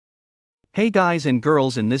Hey guys and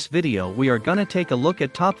girls, in this video we are gonna take a look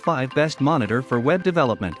at top 5 best monitor for web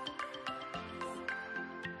development.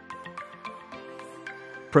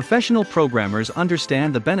 Professional programmers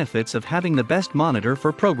understand the benefits of having the best monitor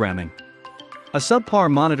for programming. A subpar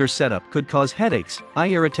monitor setup could cause headaches,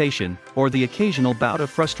 eye irritation, or the occasional bout of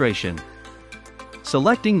frustration.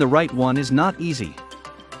 Selecting the right one is not easy.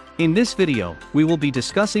 In this video, we will be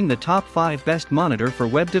discussing the top 5 best monitor for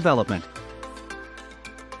web development.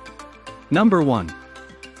 Number 1.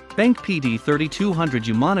 Benq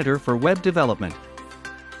PD3200U Monitor for Web Development.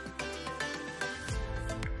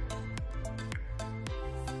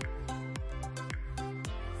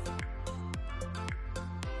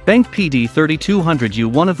 Benq PD3200U,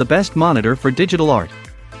 one of the best monitor for digital art.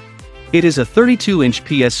 It is a 32-inch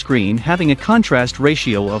PS screen having a contrast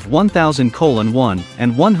ratio of 1000:1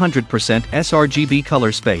 and 100% sRGB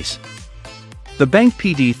color space. The Benq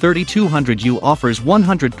PD3200U offers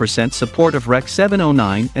 100% support of Rec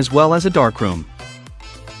 709 as well as a darkroom.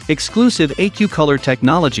 Exclusive AQ color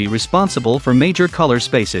technology responsible for major color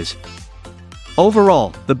spaces.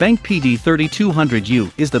 Overall, the Benq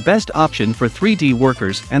PD3200U is the best option for 3D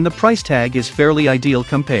workers and the price tag is fairly ideal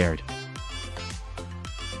compared.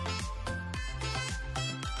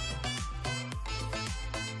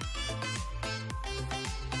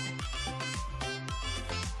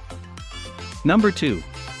 Number 2.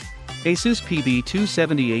 Asus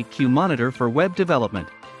PB278Q Monitor for Web Development.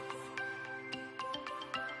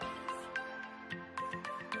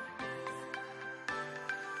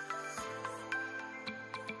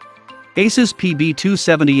 Asus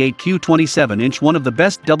PB278Q 27-inch, one of the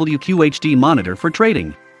best WQHD monitor for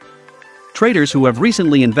trading. Traders who have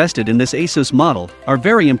recently invested in this Asus model are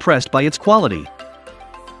very impressed by its quality.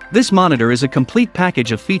 This monitor is a complete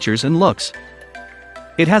package of features and looks.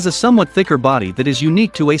 It has a somewhat thicker body that is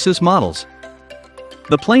unique to Asus models.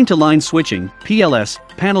 The plane-to-line switching (PLS)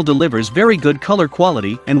 panel delivers very good color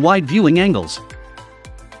quality and wide viewing angles.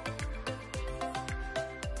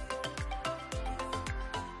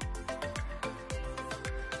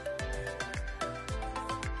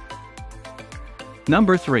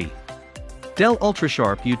 Number 3. Dell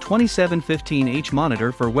UltraSharp U2715H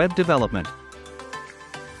Monitor for Web Development.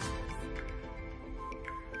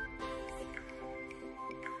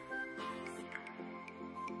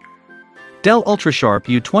 Dell UltraSharp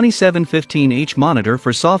U2715H Monitor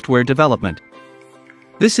for software development.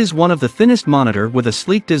 This is one of the thinnest monitor with a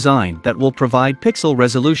sleek design that will provide pixel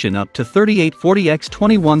resolution up to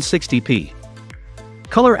 3840x2160p.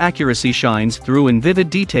 Color accuracy shines through in vivid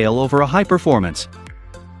detail over a high performance.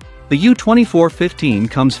 The U2415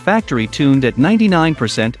 comes factory tuned at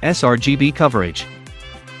 99% sRGB coverage.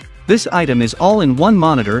 This item is all-in-one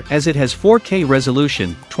monitor as it has 4K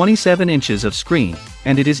resolution, 27 inches of screen,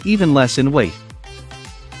 and it is even less in weight.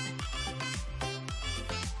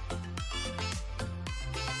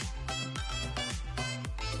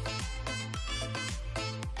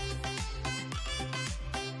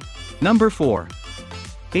 Number 4.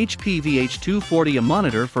 HP VH240, a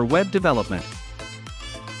monitor for web development.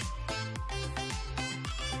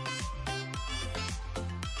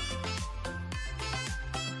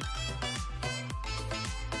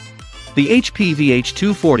 The HP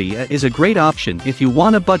VH240 is a great option if you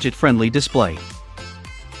want a budget-friendly display.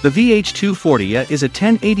 The VH240 is a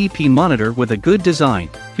 1080p monitor with a good design,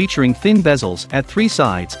 featuring thin bezels at 3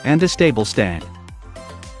 sides and a stable stand.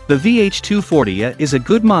 The VH240 is a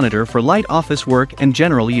good monitor for light office work and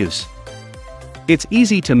general use. It's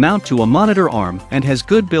easy to mount to a monitor arm and has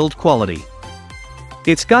good build quality.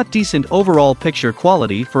 It's got decent overall picture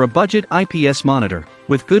quality for a budget IPS monitor,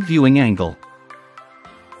 with good viewing angle.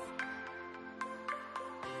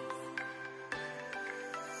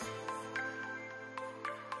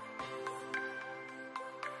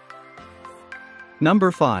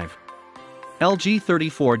 Number 5. LG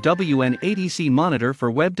 34WN ADC Monitor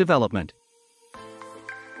for Web Development.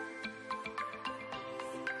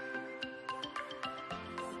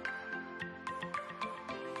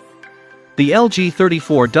 The LG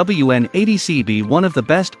 34WN ADC be one of the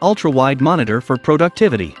best ultra-wide monitor for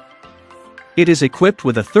productivity. It is equipped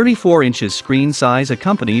with a 34 inches screen size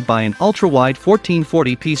accompanied by an ultra-wide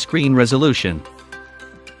 1440p screen resolution.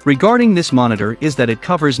 Regarding this monitor is that it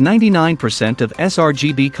covers 99% of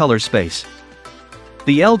sRGB color space.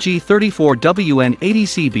 The LG 34WN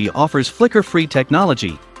ADCB offers flicker-free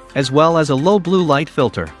technology, as well as a low blue light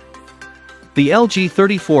filter. The LG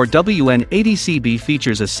 34WN ADCB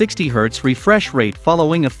features a 60 Hz refresh rate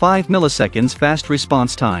following a 5 milliseconds fast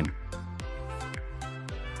response time.